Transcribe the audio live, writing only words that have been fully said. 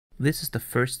This is the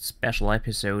first special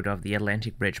episode of the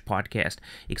Atlantic Bridge podcast,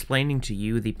 explaining to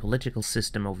you the political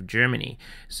system of Germany.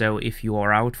 So if you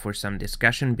are out for some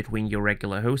discussion between your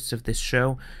regular hosts of this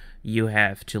show, you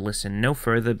have to listen no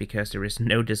further because there is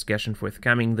no discussion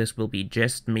forthcoming. This will be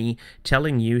just me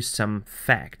telling you some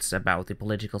facts about the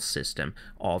political system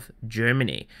of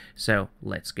Germany. So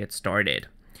let's get started.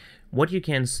 What you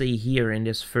can see here in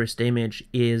this first image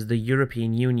is the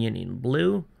European Union in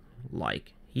blue,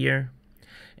 like here,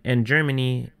 and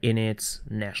Germany in its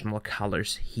national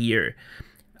colors here.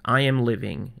 I am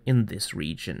living in this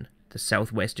region, the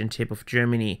southwestern tip of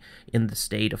Germany, in the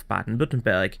state of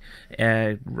Baden-Württemberg,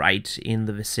 right in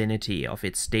the vicinity of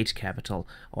its state capital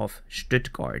of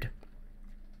Stuttgart.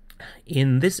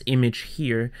 In this image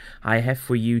here, I have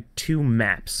for you two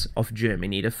maps of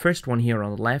Germany. The first one here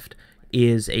on the left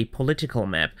is a political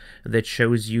map that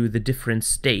shows you the different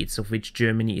states of which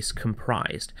Germany is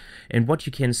comprised. And what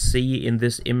you can see in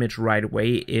this image right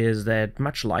away is that,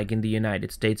 much like in the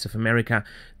United States of America,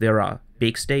 there are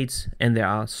big states and there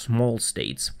are small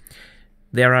states.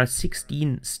 There are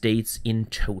 16 states in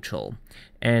total,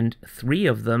 and 3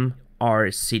 of them are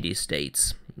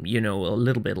city-states, you know, a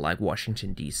little bit like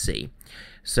Washington, D.C.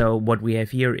 So what we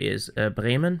have here is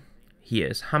Bremen, here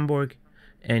is Hamburg,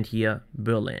 and here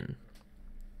Berlin.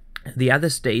 The other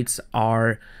states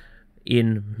are,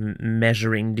 in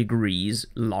measuring degrees,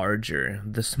 larger.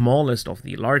 The smallest of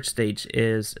the large states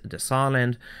is the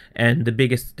Saarland, and the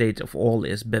biggest state of all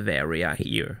is Bavaria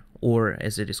here, or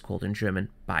as it is called in German,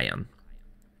 Bayern.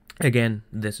 Again,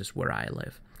 this is where I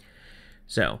live.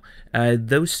 So,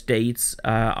 those states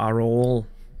are all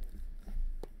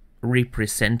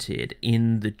represented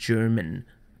in the German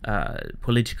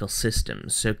political system,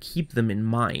 so keep them in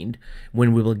mind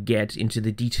when we will get into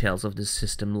the details of the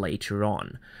system later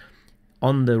on.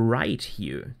 On the right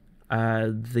here,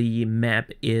 the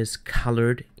map is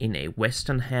colored in a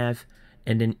western half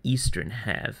and an eastern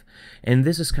half, and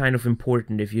this is kind of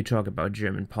important if you talk about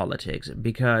German politics,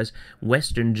 because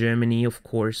Western Germany, of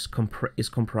course, is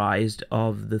comprised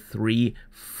of the 3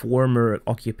 former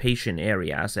occupation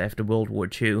areas after World War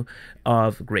II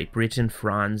of Great Britain,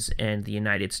 France, and the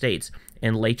United States,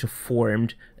 and later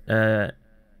formed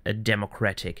a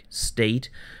democratic state,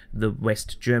 the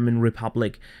West German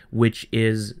Republic, which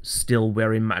is still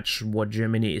very much what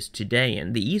Germany is today.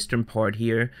 And the eastern part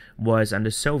here was under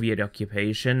Soviet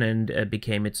occupation and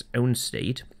became its own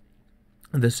state,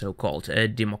 the so-called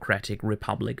Democratic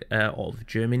Republic of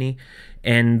Germany.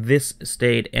 And this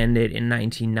state ended in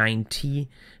 1990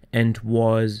 and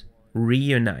was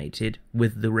reunited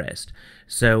with the rest.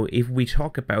 So if we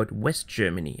talk about West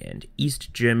Germany and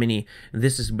East Germany,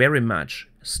 this is very much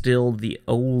still the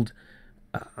old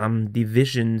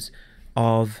divisions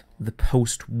of the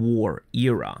post-war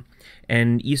era.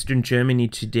 And Eastern Germany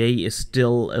today is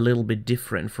still a little bit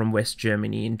different from West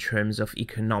Germany in terms of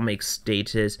economic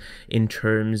status, in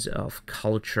terms of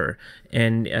culture,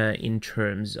 and in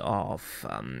terms of,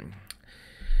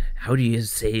 how do you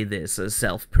say this,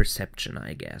 self-perception,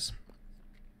 I guess.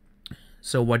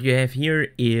 So what you have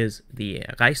here is the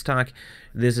Reichstag.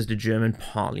 This is the German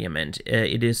parliament.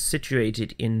 It is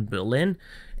situated in Berlin,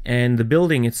 and the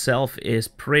building itself is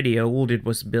pretty old. It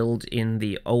was built in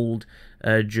the old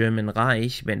German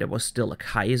Reich when there was still a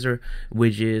Kaiser,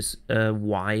 which is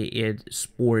why it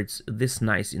sports this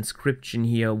nice inscription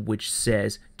here, which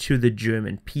says "to the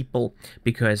German people,"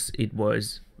 because it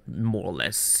was more or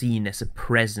less seen as a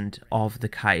present of the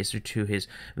Kaiser to his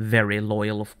very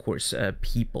loyal, of course,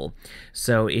 people.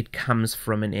 So it comes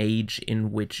from an age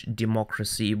in which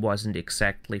democracy wasn't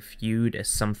exactly viewed as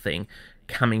something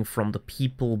coming from the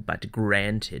people, but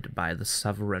granted by the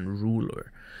sovereign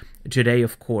ruler. Today,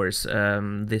 of course,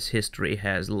 this history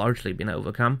has largely been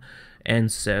overcome,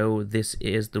 and so this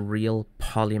is the real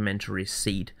parliamentary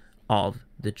seat of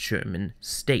the German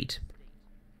state.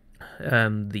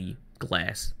 The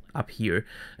glass up here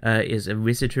is a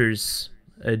visitor's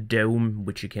dome,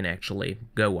 which you can actually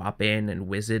go up in and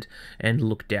visit and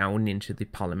look down into the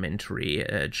parliamentary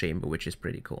chamber, which is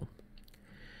pretty cool.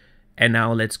 And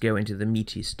now let's go into the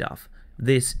meaty stuff.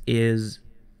 This is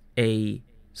a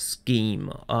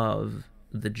scheme of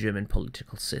the German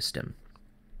political system.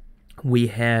 We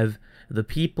have the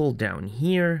people down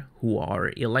here who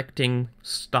are electing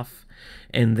stuff,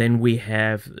 and then we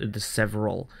have the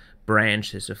several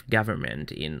branches of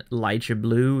government. In lighter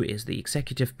blue is the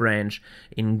executive branch,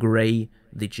 in gray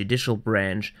the judicial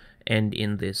branch, and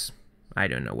in this, I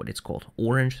don't know what it's called,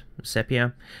 orange,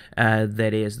 sepia,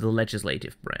 that is the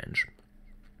legislative branch.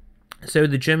 So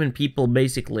the German people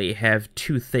basically have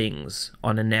 2 things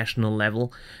on a national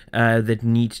level that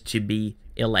need to be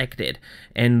elected,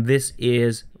 and this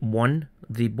is 1,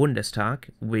 the Bundestag,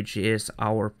 which is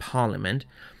our parliament.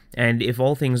 And if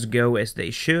all things go as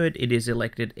they should, it is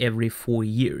elected every 4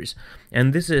 years.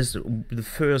 And this is the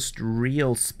first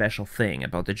real special thing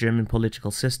about the German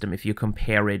political system if you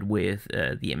compare it with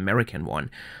the American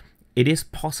one. It is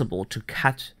possible to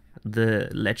cut the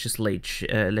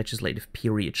legislative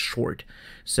period short.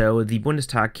 So the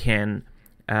Bundestag can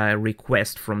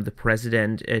request from the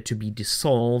president to be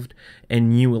dissolved and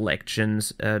new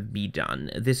elections be done.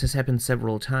 This has happened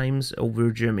several times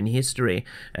over German history,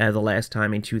 the last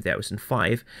time in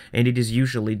 2005, and it is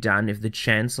usually done if the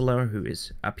chancellor, who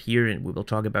is up here, and we will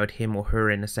talk about him or her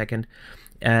in a second,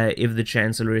 if the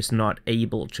chancellor is not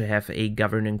able to have a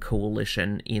governing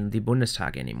coalition in the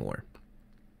Bundestag anymore.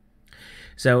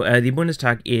 So the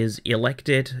Bundestag is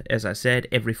elected, as I said,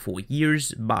 every 4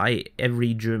 years by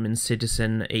every German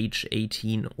citizen age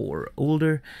 18 or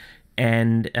older,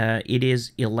 and it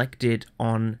is elected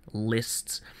on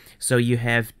lists. So you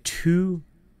have 2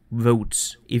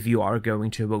 votes if you are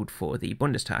going to vote for the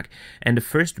Bundestag. And the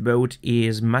first vote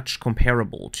is much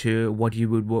comparable to what you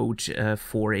would vote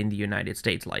for in the United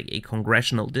States, like a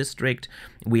congressional district.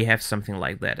 We have something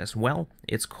like that as well.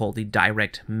 It's called the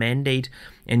direct mandate,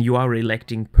 and you are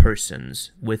electing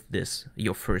persons with this,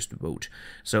 your first vote.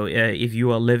 So if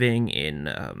you are living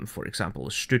in, for example,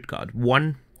 Stuttgart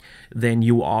 1, then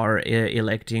you are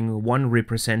electing 1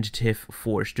 representative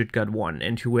for Stuttgart 1,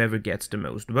 and whoever gets the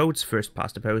most votes, first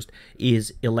past the post,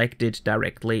 is elected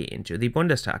directly into the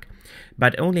Bundestag.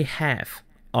 But only half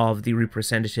of the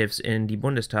representatives in the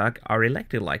Bundestag are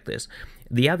elected like this.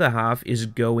 The other half is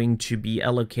going to be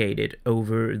allocated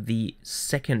over the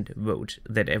second vote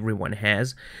that everyone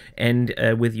has, and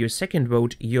with your second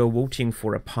vote, you're voting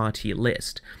for a party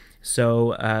list.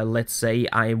 So let's say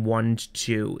I want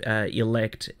to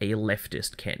elect a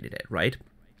leftist candidate, right?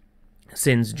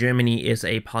 Since Germany is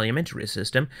a parliamentary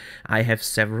system, I have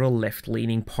several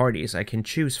left-leaning parties I can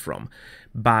choose from.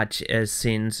 But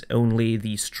since only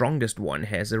the strongest one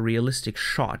has a realistic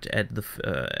shot at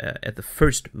the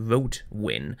first vote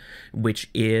win, which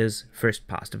is first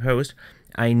past the post,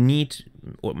 I need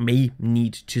or may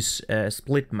need to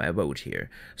split my vote here.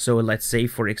 So let's say,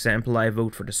 for example, I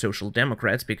vote for the Social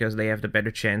Democrats because they have the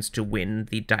better chance to win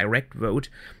the direct vote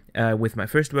with my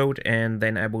first vote, and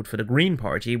then I vote for the Green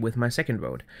Party with my second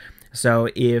vote. So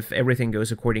if everything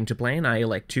goes according to plan, I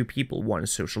elect 2 people, 1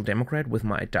 Social Democrat with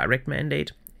my direct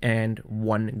mandate, and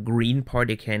 1 Green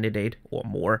Party candidate or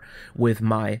more with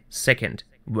my second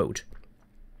vote.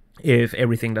 If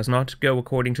everything does not go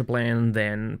according to plan,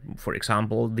 then, for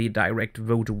example, the direct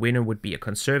vote winner would be a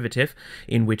conservative,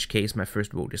 in which case my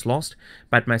first vote is lost,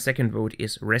 but my second vote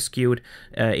is rescued.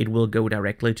 It will go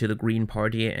directly to the Green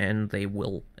Party, and they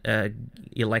will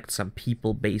elect some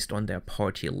people based on their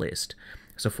party list.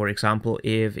 So, for example,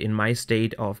 if in my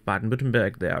state of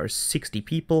Baden-Württemberg there are 60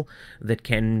 people that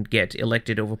can get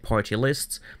elected over party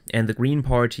lists, and the Green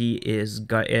Party is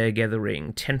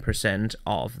gathering 10%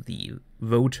 of the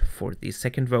vote for the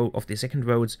second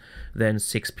votes, then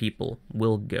 6 people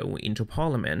will go into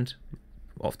parliament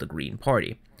of the Green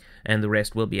Party, and the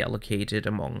rest will be allocated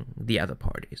among the other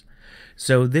parties.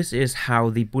 So this is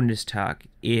how the Bundestag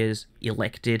is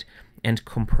elected and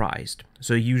comprised.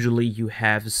 So usually you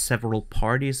have several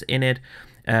parties in it.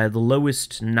 The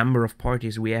lowest number of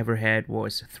parties we ever had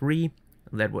was 3.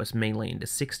 That was mainly in the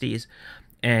 60s.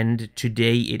 And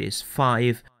today it is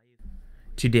 5.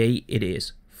 Today it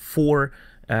is 4.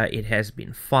 It has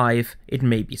been 5. It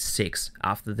may be 6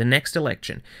 after the next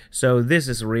election. So this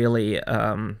is really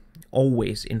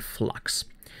always in flux.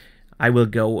 I will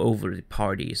go over the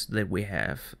parties that we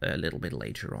have a little bit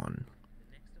later on.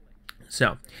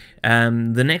 So,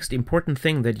 the next important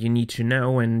thing that you need to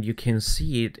know, and you can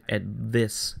see it at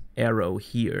this arrow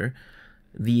here,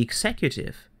 the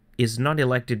executive is not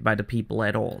elected by the people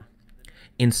at all.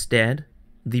 Instead,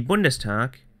 the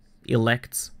Bundestag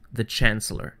elects the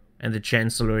chancellor, and the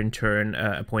chancellor in turn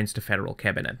appoints the federal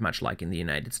cabinet, much like in the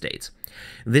United States.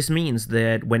 This means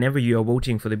that whenever you are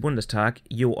voting for the Bundestag,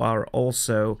 you are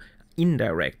also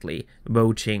indirectly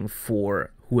voting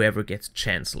for whoever gets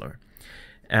chancellor.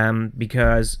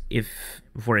 Because if,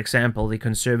 for example, the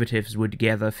Conservatives would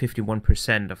gather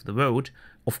 51% of the vote,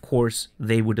 of course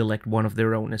they would elect one of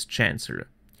their own as chancellor.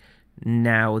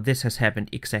 Now, this has happened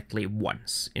exactly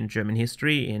once in German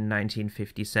history in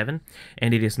 1957,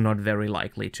 and it is not very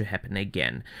likely to happen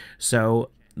again.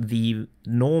 So the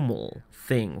normal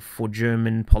thing for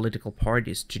German political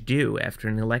parties to do after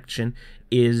an election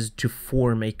is to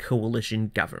form a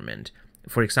coalition government.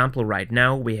 For example, right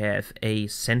now we have a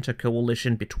center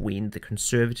coalition between the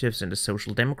Conservatives and the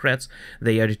Social Democrats.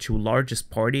 They are the two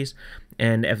largest parties,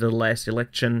 and after the last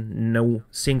election, no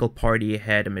single party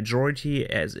had a majority,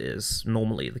 as is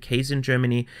normally the case in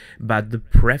Germany, but the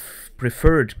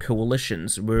preferred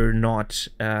coalitions were not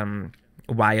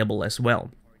viable as well.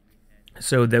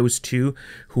 So those two,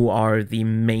 who are the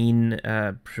main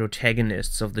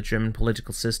protagonists of the German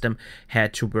political system,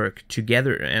 had to work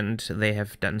together, and they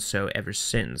have done so ever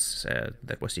since.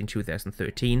 That was in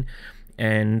 2013,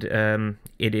 and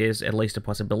it is at least a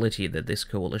possibility that this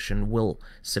coalition will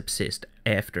subsist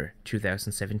after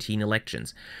 2017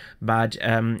 elections. But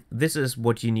this is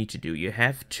what you need to do. You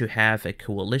have to have a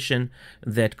coalition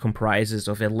that comprises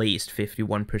of at least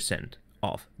 51%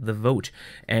 of the vote,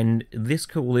 and this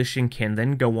coalition can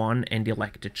then go on and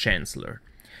elect a chancellor.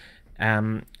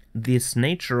 This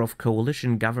nature of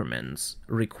coalition governments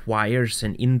requires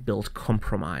an inbuilt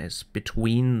compromise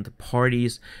between the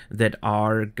parties that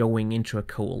are going into a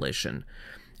coalition.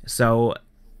 So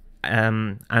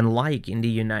unlike in the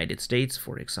United States,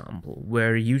 for example,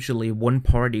 where usually one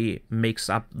party makes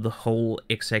up the whole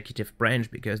executive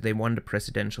branch because they won the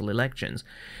presidential elections,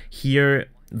 here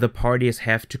the parties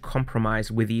have to compromise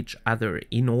with each other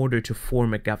in order to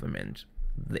form a government.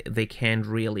 They can't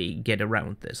really get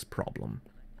around this problem.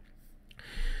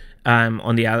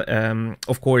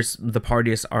 Of course, the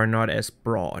parties are not as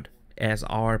broad as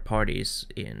are parties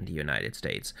in the United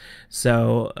States.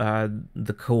 So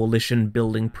the coalition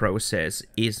building process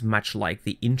is much like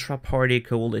the intra-party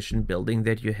coalition building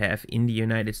that you have in the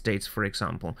United States, for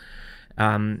example.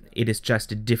 It is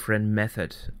just a different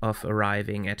method of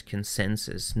arriving at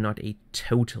consensus, not a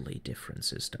totally different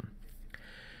system.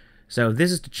 So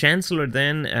this is the chancellor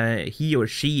then. He or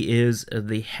she is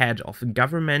the head of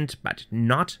government, but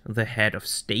not the head of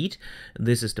state.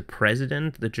 This is the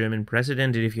president, the German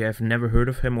president, and if you have never heard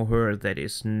of him or her, that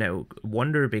is no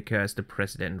wonder, because the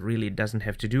president really doesn't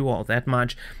have to do all that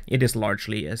much. It is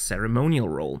largely a ceremonial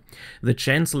role. The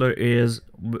chancellor is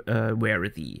where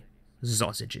the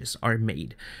sausages are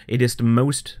made. It is the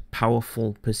most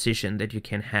powerful position that you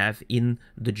can have in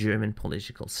the German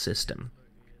political system.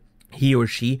 He or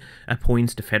she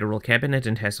appoints the federal cabinet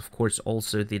and has, of course,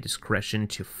 also the discretion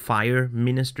to fire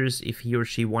ministers if he or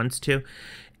she wants to.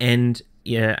 And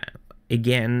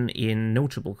again, in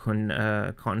notable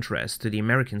contrast to the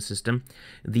American system,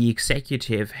 the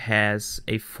executive has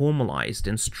a formalized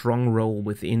and strong role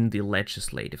within the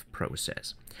legislative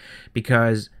process.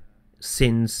 Because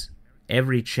since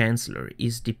every chancellor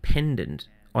is dependent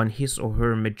on his or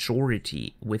her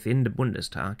majority within the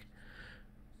Bundestag,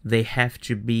 they have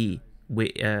to be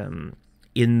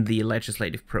in the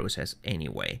legislative process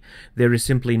anyway. There is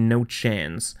simply no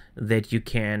chance that you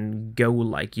can go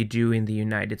like you do in the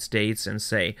United States and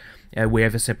say, we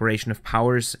have a separation of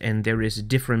powers and there is a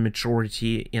different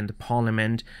majority in the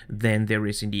parliament than there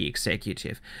is in the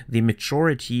executive. The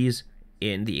majorities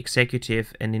in the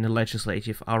executive and in the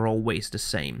legislative are always the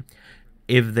same.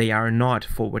 If they are not,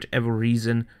 for whatever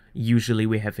reason, usually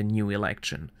we have a new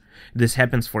election. This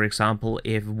happens, for example,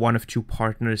 if one of two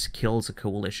partners kills a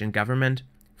coalition government.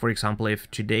 For example,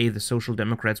 if today the Social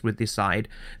Democrats would decide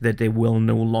that they will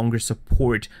no longer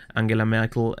support Angela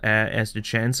Merkel as the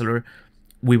chancellor,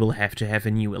 we will have to have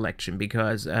a new election,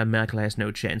 because Merkel has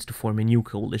no chance to form a new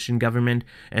coalition government,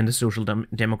 and the Social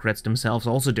Democrats themselves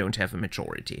also don't have a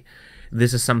majority.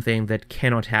 This is something that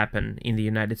cannot happen in the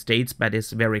United States, but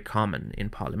is very common in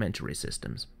parliamentary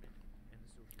systems.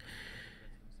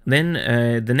 Then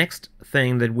the next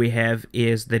thing that we have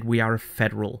is that we are a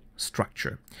federal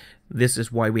structure. This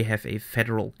is why we have a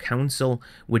federal council,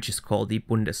 which is called the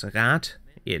Bundesrat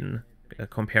in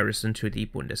comparison to the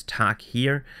Bundestag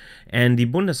here. And the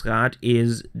Bundesrat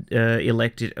is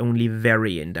elected only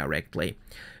very indirectly.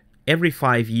 Every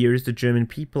 5 years, the German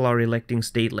people are electing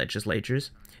state legislatures.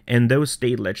 And those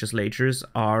state legislatures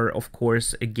are, of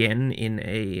course, again, in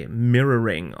a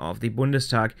mirroring of the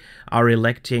Bundestag, are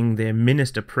electing the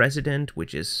minister-president,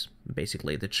 which is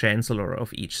basically the chancellor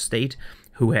of each state,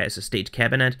 who has a state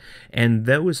cabinet, and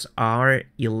those are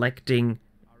electing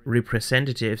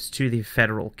representatives to the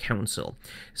federal council.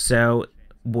 So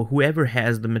whoever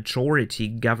has the majority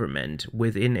government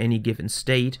within any given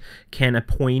state can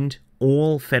appoint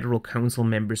all federal council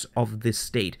members of this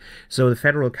state. So the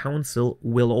federal council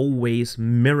will always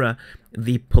mirror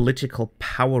the political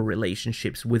power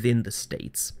relationships within the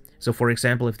states. So, for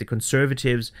example, if the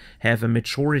Conservatives have a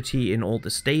majority in all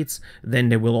the states, then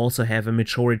they will also have a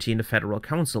majority in the Federal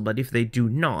Council. But if they do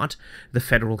not, the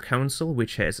Federal Council,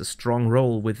 which has a strong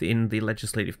role within the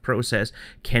legislative process,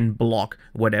 can block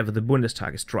whatever the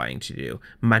Bundestag is trying to do,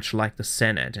 much like the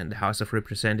Senate and the House of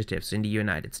Representatives in the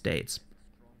United States.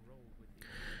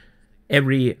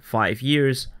 Every 5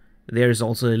 years, there is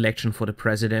also an election for the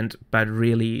president, but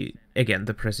really, again,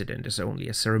 the president is only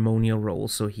a ceremonial role,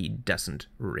 so he doesn't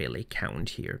really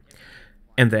count here.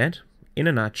 And that, in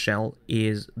a nutshell,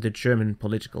 is the German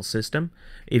political system.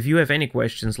 If you have any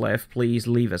questions left, please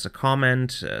leave us a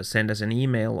comment, send us an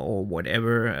email or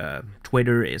whatever.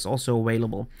 Twitter is also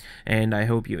available. And I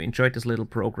hope you enjoyed this little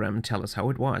program. Tell us how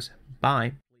it was.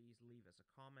 Bye. Please leave us a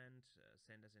comment,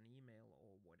 send us an email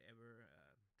or whatever.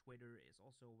 Twitter is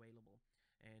also available.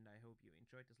 And I hope you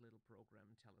enjoyed this little program.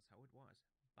 Tell us how it was.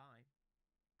 Bye.